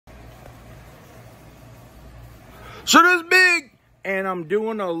So this big, and I'm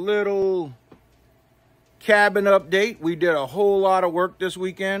doing a little cabin update. We did a whole lot of work this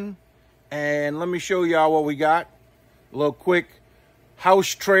weekend, and let me show y'all what we got. A little quick house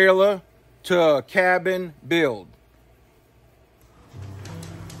trailer to cabin build.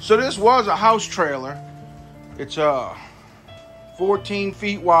 So this was a house trailer. It's 14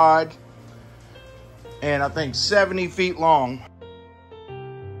 feet wide and I think 70 feet long.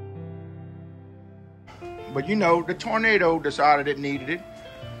 But you know, the tornado decided it needed it.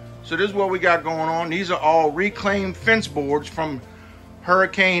 So this is what we got going on. These are all reclaimed fence boards from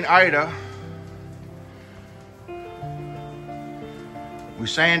Hurricane Ida. We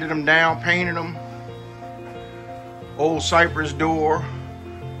sanded them down, painted them. Old cypress door.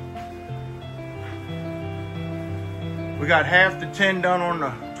 We got half the tin done on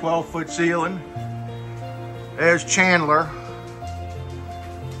the 12-foot ceiling. There's Chandler.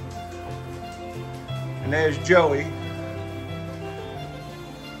 And there's Joey.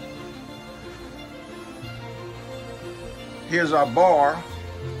 Here's our bar.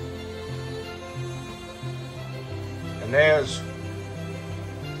 And there's,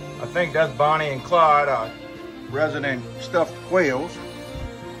 I think that's Bonnie and Clyde, our resident stuffed quails.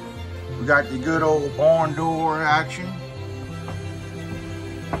 We got the good old barn door action.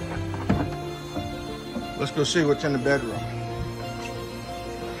 Let's go see what's in the bedroom.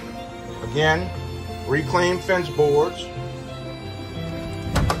 Again, reclaimed fence boards.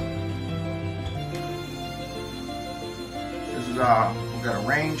 This is we got a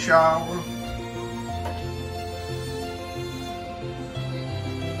rain shower.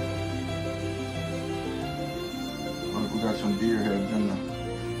 Look, we got some deer heads in there.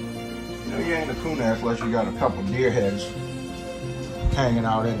 You know, you ain't a coon ass unless you got a couple deer heads hanging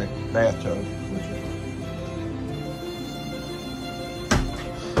out in the bathtub.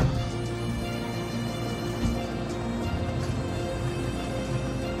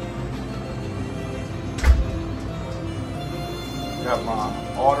 Got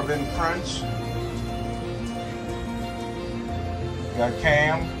my Audubon prints. Got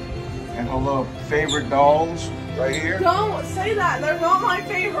Cam and her little favorite dolls right here. Don't say that. They're not my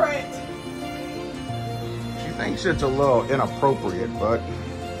favorite. She thinks it's a little inappropriate, but.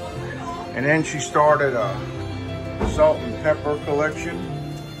 And then she started a salt and pepper collection.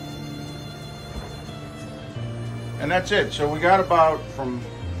 And that's it. So we got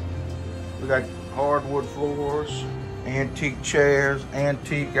we got hardwood floors, antique chairs,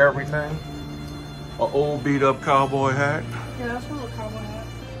 antique everything. An old beat up cowboy hat. Yeah, that's my little cowboy hat.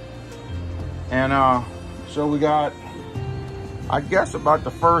 And so we got, I guess, about the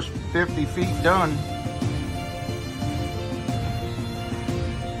first 50 feet done.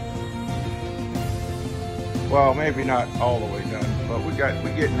 Well, maybe not all the way done, but we're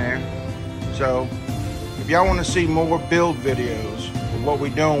getting there. So if y'all want to see more build videos, what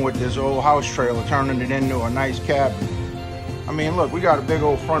we're doing with this old house trailer, turning it into a nice cabin. I mean, look, we got a big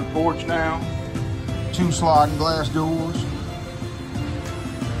old front porch now, 2 sliding glass doors,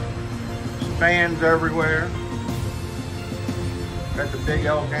 fans everywhere, got the big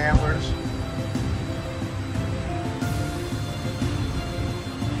elk antlers,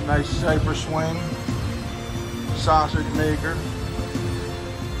 nice cypress swing, sausage maker.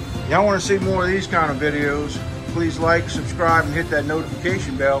 Y'all want to see more of these kind of videos, please like, subscribe, and hit that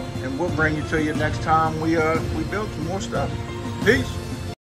notification bell, and we'll bring you to you next time we build some more stuff. Peace.